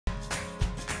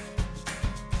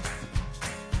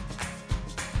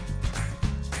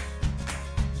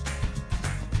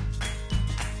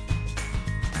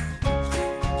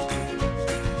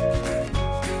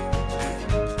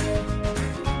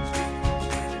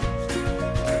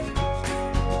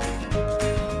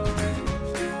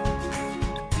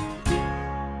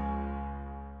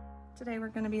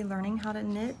be learning how to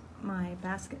knit my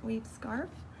basket weave scarf.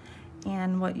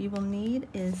 And what you will need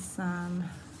is some,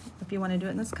 if you want to do it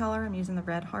in this color, I'm using the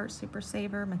Red Heart Super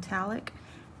Saver Metallic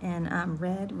and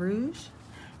Red Rouge.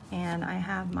 And I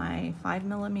have my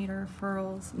 5mm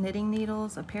Furl's knitting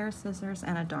needles, a pair of scissors,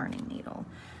 and a darning needle.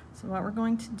 So what we're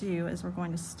going to do is we're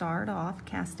going to start off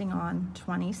casting on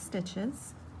 20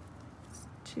 stitches.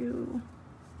 2,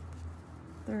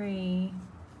 3,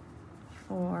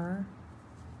 4,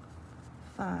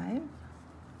 5,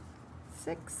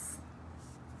 6,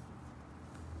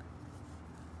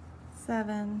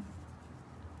 7,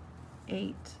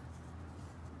 8,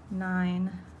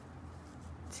 9,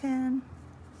 10,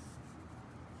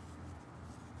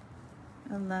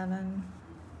 11,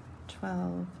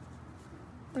 12,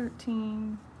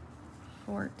 13,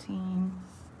 14,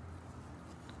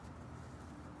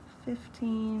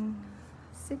 15,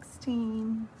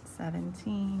 16,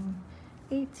 17,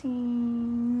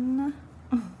 18,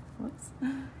 whoops,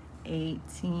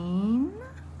 18,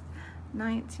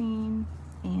 19,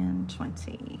 and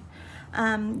 20.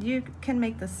 You can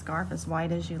make the scarf as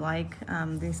wide as you like.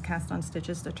 These cast on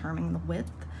stitches determine the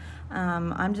width.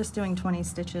 I'm just doing 20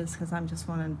 stitches because I just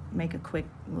want to make a quick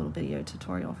little video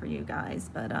tutorial for you guys,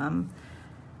 but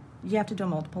you have to do a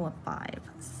multiple of 5.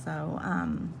 So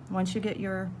once you get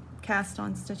your cast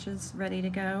on stitches ready to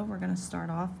go, we're going to start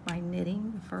off by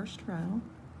knitting the first row.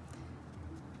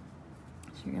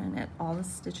 So you're going to knit all the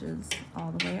stitches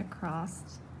all the way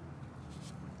across.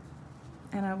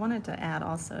 And I wanted to add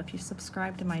also, if you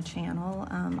subscribe to my channel,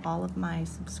 all of my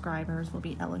subscribers will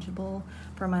be eligible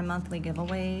for my monthly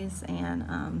giveaways,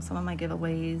 and some of my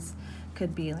giveaways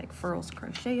could be like Furl's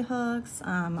crochet hooks.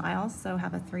 I also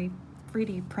have a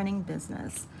 3D printing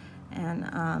business, and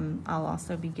I'll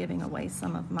also be giving away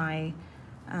some of my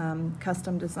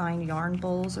custom designed yarn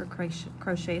bowls or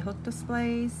crochet hook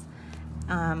displays.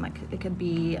 It could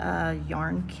be a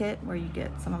yarn kit where you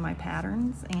get some of my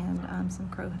patterns and some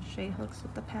crochet hooks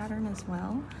with the pattern as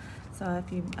well. So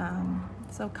if you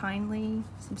so kindly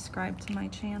subscribe to my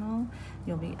channel,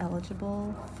 you'll be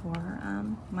eligible for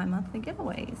my monthly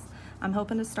giveaways. I'm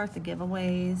hoping to start the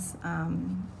giveaways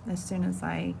as soon as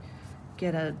I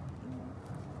get a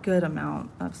good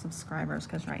amount of subscribers,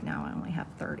 because right now I only have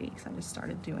 30 because I just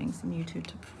started doing some YouTube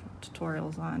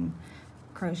tutorials on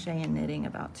crochet and knitting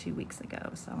about 2 weeks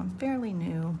ago, so I'm fairly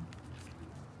new.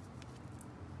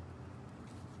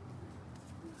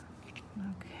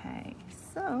 Okay,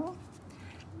 so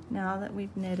now that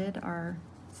we've knitted our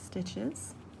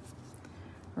stitches,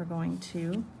 we're going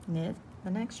to knit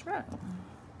the next row.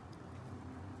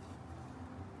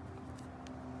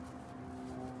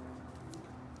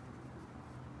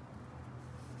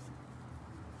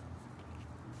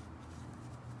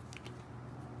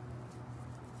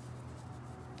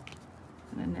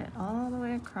 I'm going to knit all the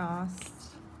way across.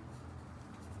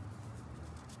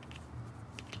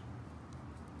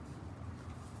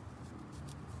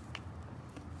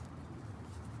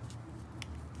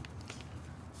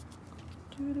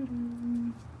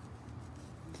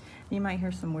 You might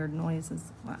hear some weird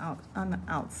noises. I'm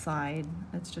outside.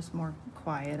 It's just more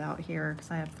quiet out here because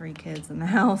I have 3 kids in the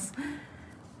house.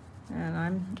 And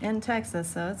I'm in Texas,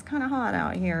 so it's kind of hot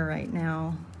out here right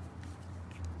now.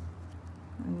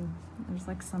 And there's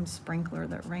like some sprinkler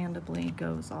that randomly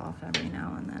goes off every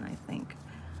now and then, I think.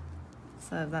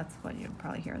 So that's what you'd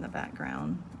probably hear in the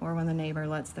background. Or when the neighbor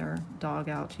lets their dog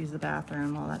out to use the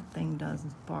bathroom, all that thing does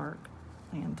is bark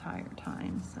the entire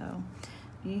time. So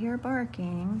if you hear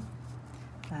barking,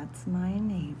 that's my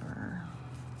neighbor.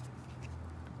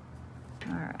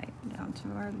 All right, down to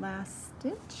our last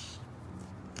stitch.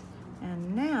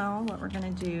 And now what we're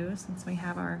going to do, since we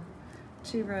have our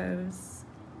 2 rows,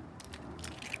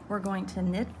 we're going to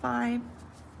knit 5,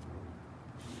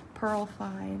 purl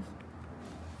 5,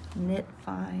 knit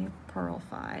 5, purl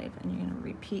 5, and you're going to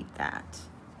repeat that.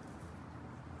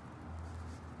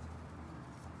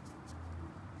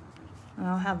 And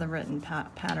I'll have the written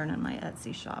pattern in my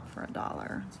Etsy shop for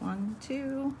 $1. It's 1,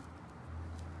 2,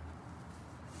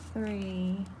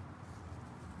 3,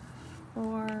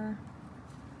 4,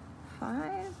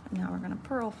 5. And now we're going to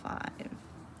purl 5.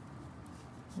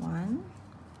 1,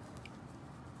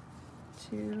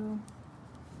 2,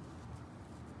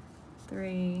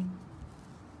 3,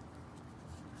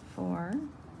 4,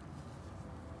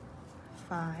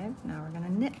 5. Now we're going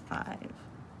to knit 5.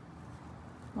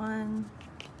 1,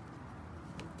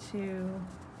 2,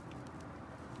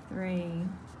 3,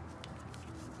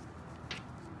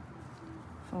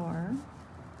 4,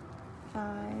 5.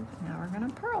 Now we're going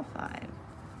to purl 5.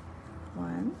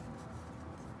 1,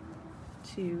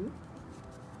 2,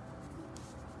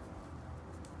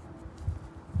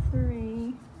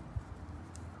 3,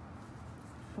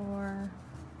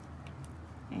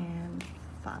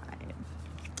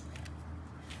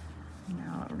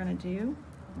 Now what we're going to do,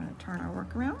 we're going to turn our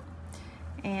work around,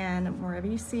 and wherever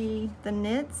you see the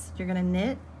knits, you're going to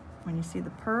knit. When you see the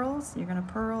purls, you're going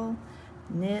to purl,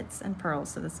 knits, and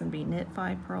purls. So this is going to be knit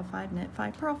 5, purl 5, knit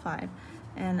 5, purl 5.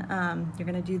 And you're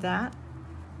going to do that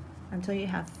until you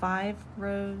have 5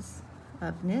 rows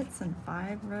of knits and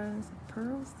 5 rows of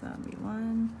purls. So that'll be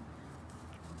 1,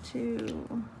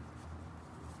 2,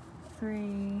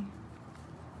 3,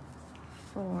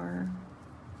 4,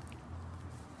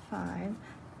 5.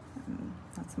 And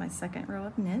that's my second row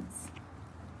of knits.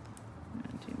 I'm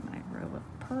going to do my row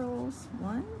of purls.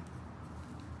 1,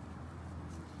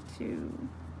 2,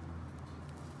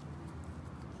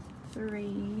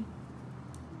 3,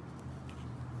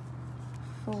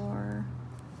 4,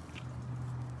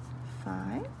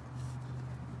 5.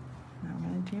 Now I'm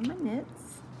going to do my knits.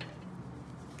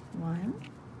 1,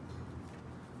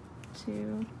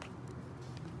 2,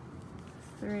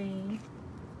 3,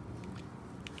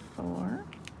 4,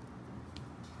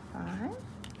 5.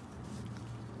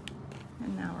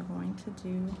 And now we're going to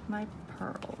do my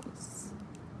purls.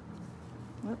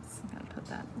 Whoops, I gotta put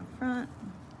that in the front.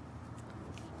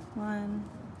 1,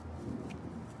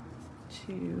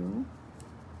 2,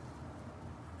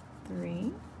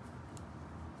 3,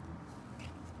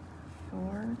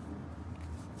 4,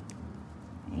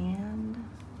 and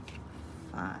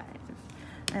 5.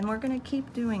 And we're going to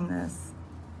keep doing this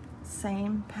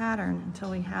same pattern until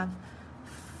we have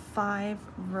 5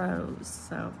 rows.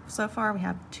 So far we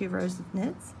have 2 rows of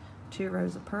knits, 2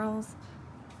 rows of purls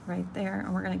right there,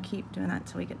 and we're going to keep doing that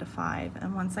until we get to 5.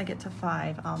 And once I get to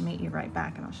 5, I'll meet you right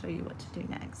back and I'll show you what to do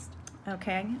next.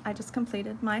 Okay, I just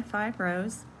completed my 5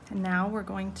 rows, and now we're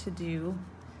going to do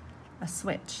a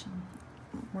switch.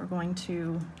 We're going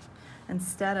to,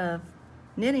 instead of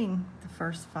knitting the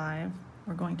first 5,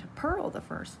 we're going to purl the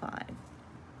first 5.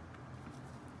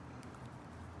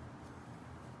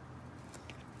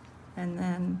 And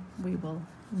then we will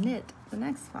knit the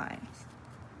next 5.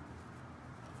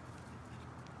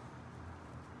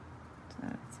 So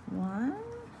it's 1,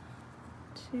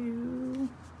 2,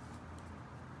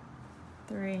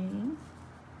 3,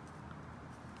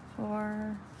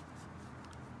 4,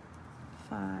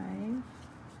 5.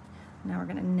 Now we're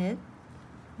going to knit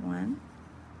 1,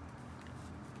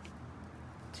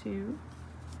 2,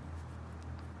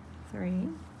 3,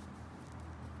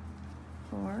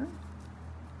 4,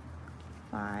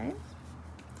 5.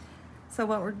 So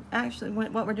what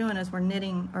we're doing is we're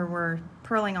knitting, or we're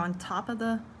purling on top of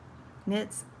the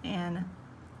knits and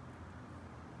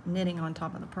knitting on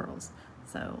top of the purls.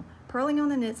 So purling on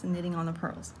the knits and knitting on the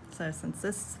purls. So since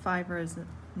this is 5 rows of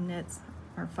knits,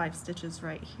 or 5 stitches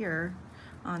right here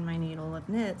on my needle of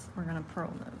knits, we're going to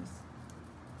purl those.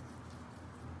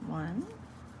 1,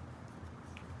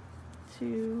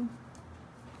 2,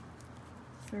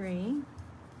 3,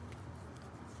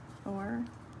 4,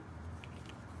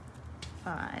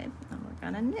 5, and we're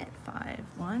going to knit 5.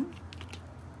 1,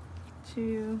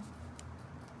 2,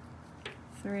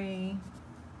 3,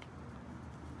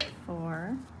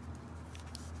 4,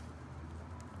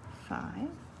 5.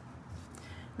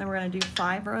 Then we're going to do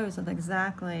 5 rows of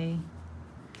exactly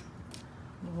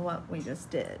what we just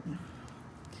did.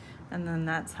 And then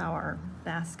that's how our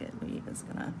basket weave is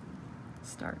going to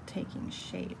start taking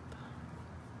shape.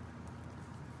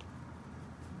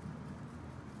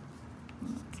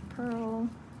 Let's purl.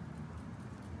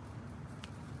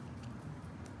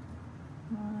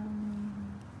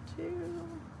 1, 2,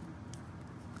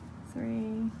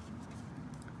 3,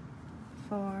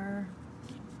 4,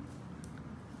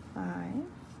 5.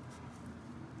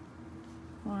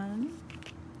 1,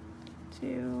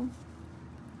 2,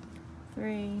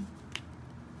 3,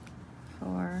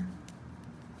 4,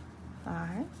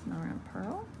 5. Now we're going to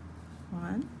purl.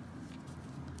 1,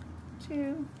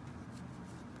 2,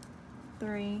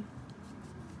 3,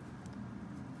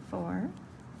 4,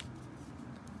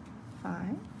 5.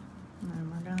 And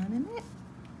then we're going to knit.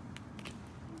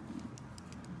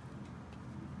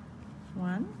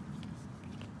 1,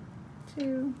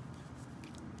 2,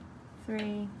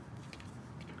 3,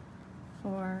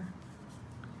 4,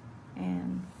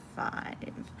 and 5.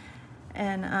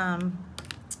 And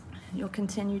you'll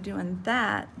continue doing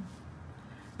that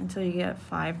until you get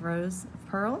 5 rows of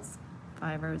purls,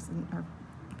 5 rows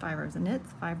of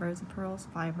knits, 5 rows of purls,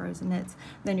 5 rows of knits.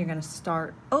 Then you're going to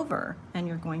start over and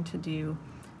you're going to do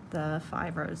the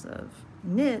 5 rows of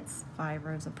knits, 5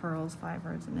 rows of purls, 5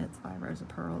 rows of knits, 5 rows of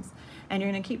purls. And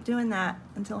you're going to keep doing that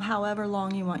until however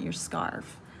long you want your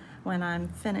scarf. When I'm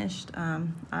finished,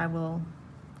 I will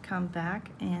come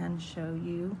back and show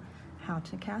you how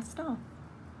to cast off.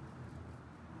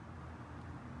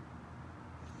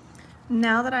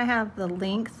 Now that I have the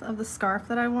length of the scarf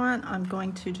that I want, I'm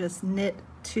going to just knit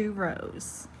 2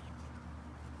 rows.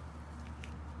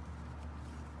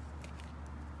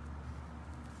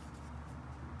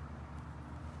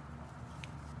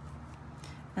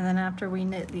 And then after we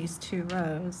knit these 2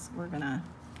 rows, we're gonna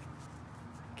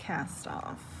cast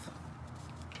off.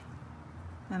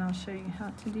 And I'll show you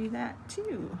how to do that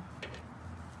too.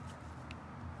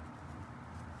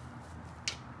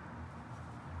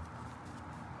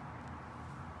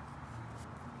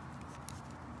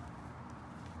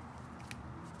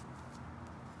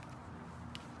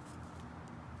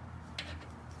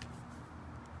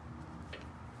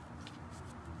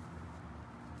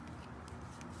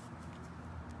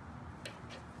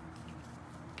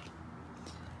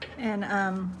 And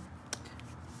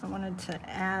I wanted to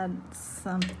add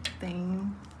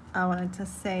something. I wanted to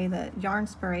say that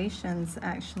Yarnspirations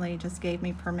actually just gave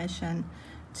me permission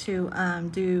to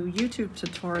do YouTube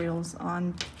tutorials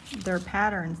on their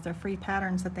patterns, their free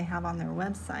patterns that they have on their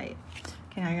website.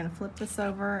 Okay, now you're going to flip this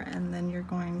over, and then you're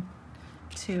going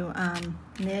to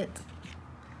knit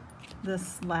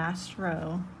this last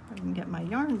row. I can get my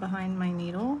yarn behind my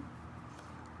needle.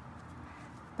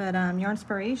 But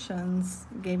Yarnspirations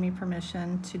gave me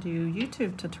permission to do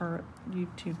YouTube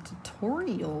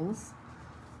tutorials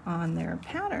on their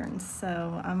patterns.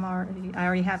 So I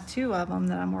already have 2 of them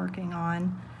that I'm working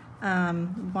on.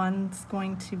 One's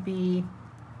going to be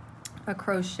a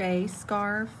crochet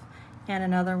scarf, and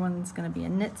another one's going to be a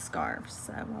knit scarf.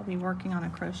 So I'll be working on a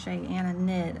crochet and a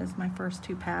knit as my first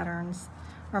 2 patterns,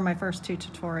 or my first 2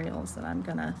 tutorials that I'm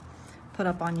going to put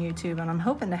up on YouTube, and I'm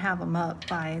hoping to have them up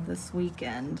by this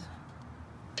weekend.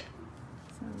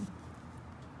 So,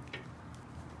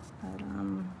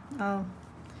 but,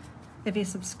 if you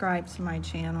subscribe to my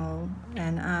channel,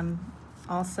 and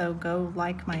also go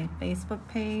like my Facebook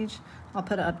page, I'll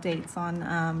put updates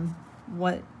on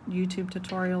what YouTube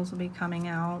tutorials will be coming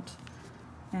out,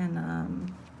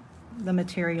 and the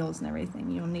materials and everything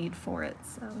you'll need for it,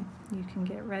 so you can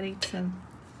get ready to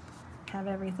have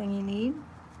everything you need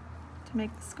to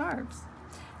make the scarves.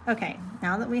 Okay,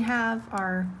 now that we have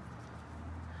our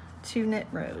 2 knit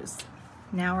rows,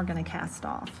 now we're going to cast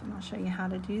off, and I'll show you how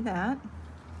to do that.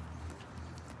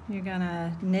 You're going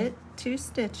to knit 2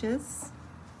 stitches,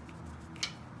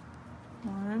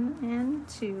 1 and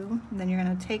 2, and then you're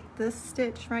going to take this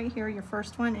stitch right here, your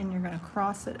first one, and you're going to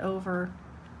cross it over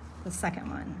the second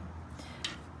one.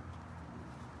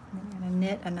 And you're going to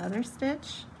knit another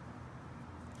stitch,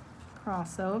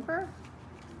 cross over,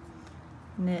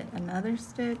 knit another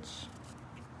stitch,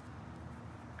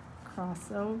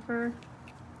 cross over,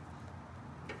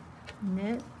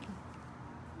 knit,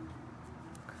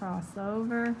 cross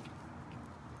over,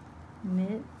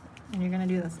 knit, and you're going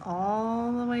to do this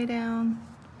all the way down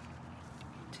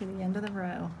to the end of the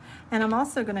row. And I'm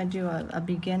also going to do a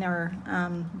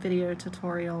beginner video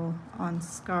tutorial on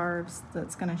scarves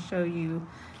that's going to show you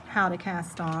how to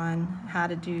cast on, how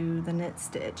to do the knit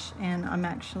stitch, and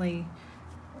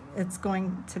it's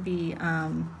going to be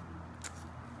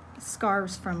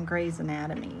scarves from Grey's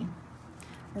Anatomy.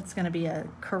 It's going to be a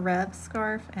Karev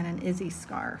scarf and an Izzy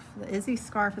scarf. The Izzy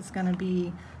scarf is going to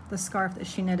be the scarf that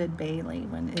she knitted Bailey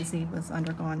when Izzy was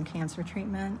undergoing cancer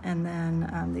treatment, and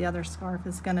then the other scarf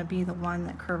is going to be the one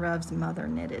that Karev's mother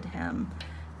knitted him.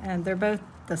 And they're both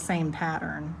the same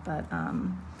pattern, but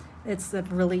it's a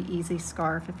really easy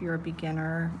scarf if you're a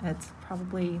beginner. It's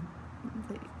probably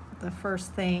the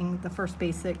first thing, the first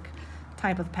basic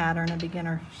type of pattern a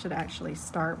beginner should actually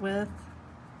start with.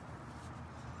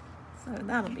 So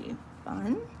that'll be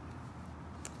fun.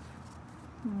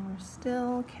 And we're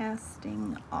still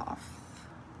casting off.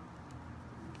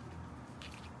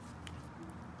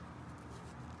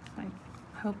 I'm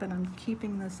hoping I'm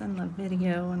keeping this in the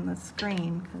video and the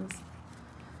screen, because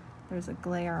there's a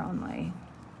glare on my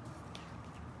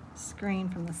screen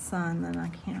from the sun that I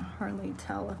can't hardly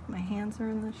tell if my hands are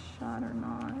in the shot or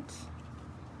not.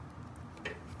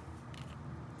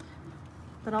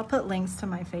 But I'll put links to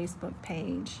my Facebook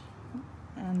page.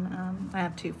 And I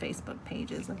have 2 Facebook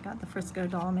pages. I've got the Frisco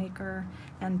Doll Maker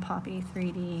and Poppy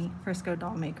 3D. Frisco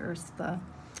Doll Maker's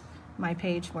my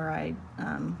page where I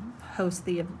post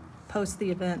the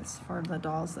events for the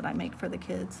dolls that I make for the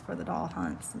kids, for the doll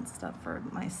hunts and stuff for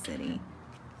my city.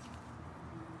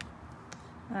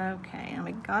 Okay, and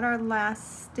we got our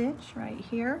last stitch right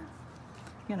here.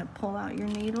 You're gonna pull out your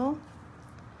needle,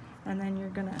 and then you're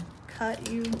gonna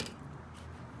cut you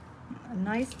a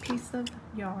nice piece of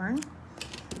yarn.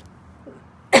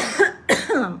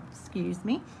 Excuse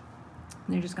me.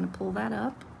 And you're just going to pull that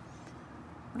up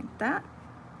like that,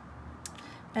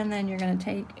 and then you're going to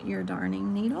take your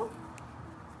darning needle,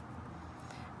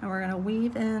 And we're going to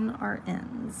weave in our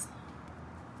ends.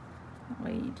 The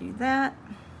way you do that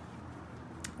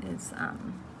is I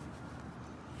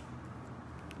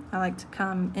like to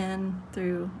come in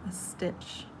through a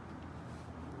stitch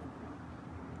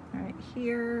right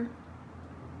here.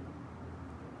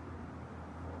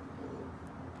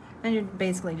 And you're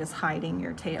basically just hiding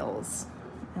your tails,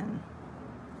 and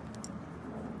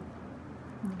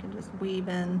you can just weave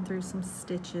in through some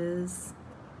stitches.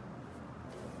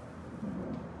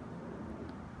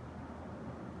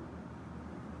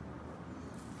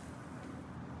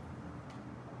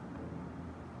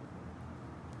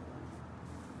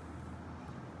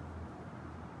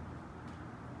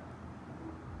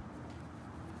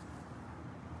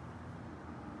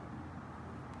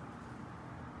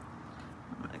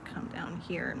 Come down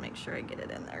here and make sure I get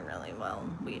it in there really well.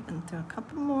 Weave into a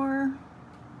couple more.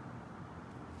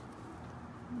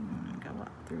 I'm gonna go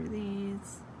up through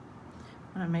these.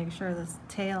 I'm gonna make sure this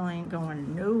tail ain't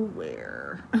going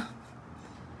nowhere.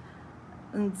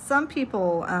 And some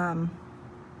people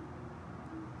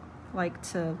like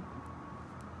to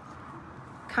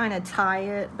kind of tie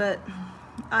it, but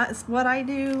what I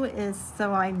do is,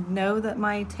 so I know that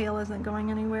my tail isn't going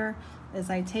anywhere, is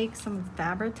I take some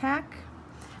Fabri-Tac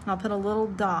and I'll put a little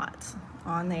dot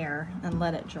on there and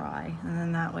let it dry, and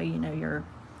then that way you know your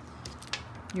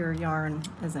yarn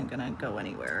isn't gonna go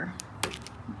anywhere.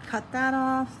 Cut that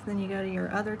off, then you go to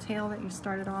your other tail that you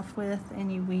started off with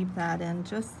and you weave that in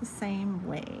just the same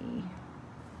way.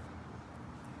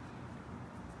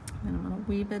 And I'm gonna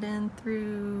weave it in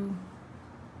through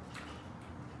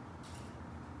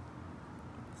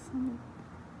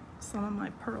some of my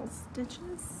purl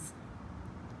stitches.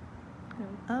 Go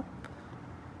up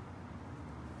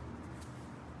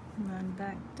and then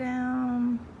back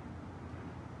down.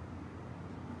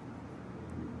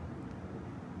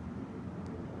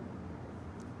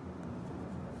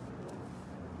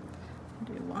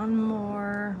 Do one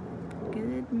more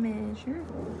good measure,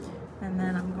 and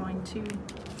then I'm going to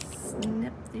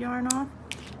snip the yarn off,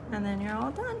 and then you're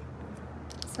all done.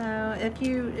 So if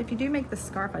you do make the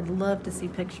scarf, I'd love to see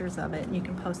pictures of it, and you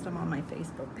can post them on my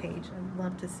Facebook page. I'd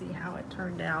love to see how it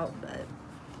turned out, but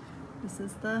this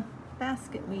is the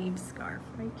basket weave scarf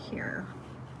right here.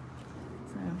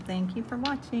 So thank you for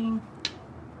watching.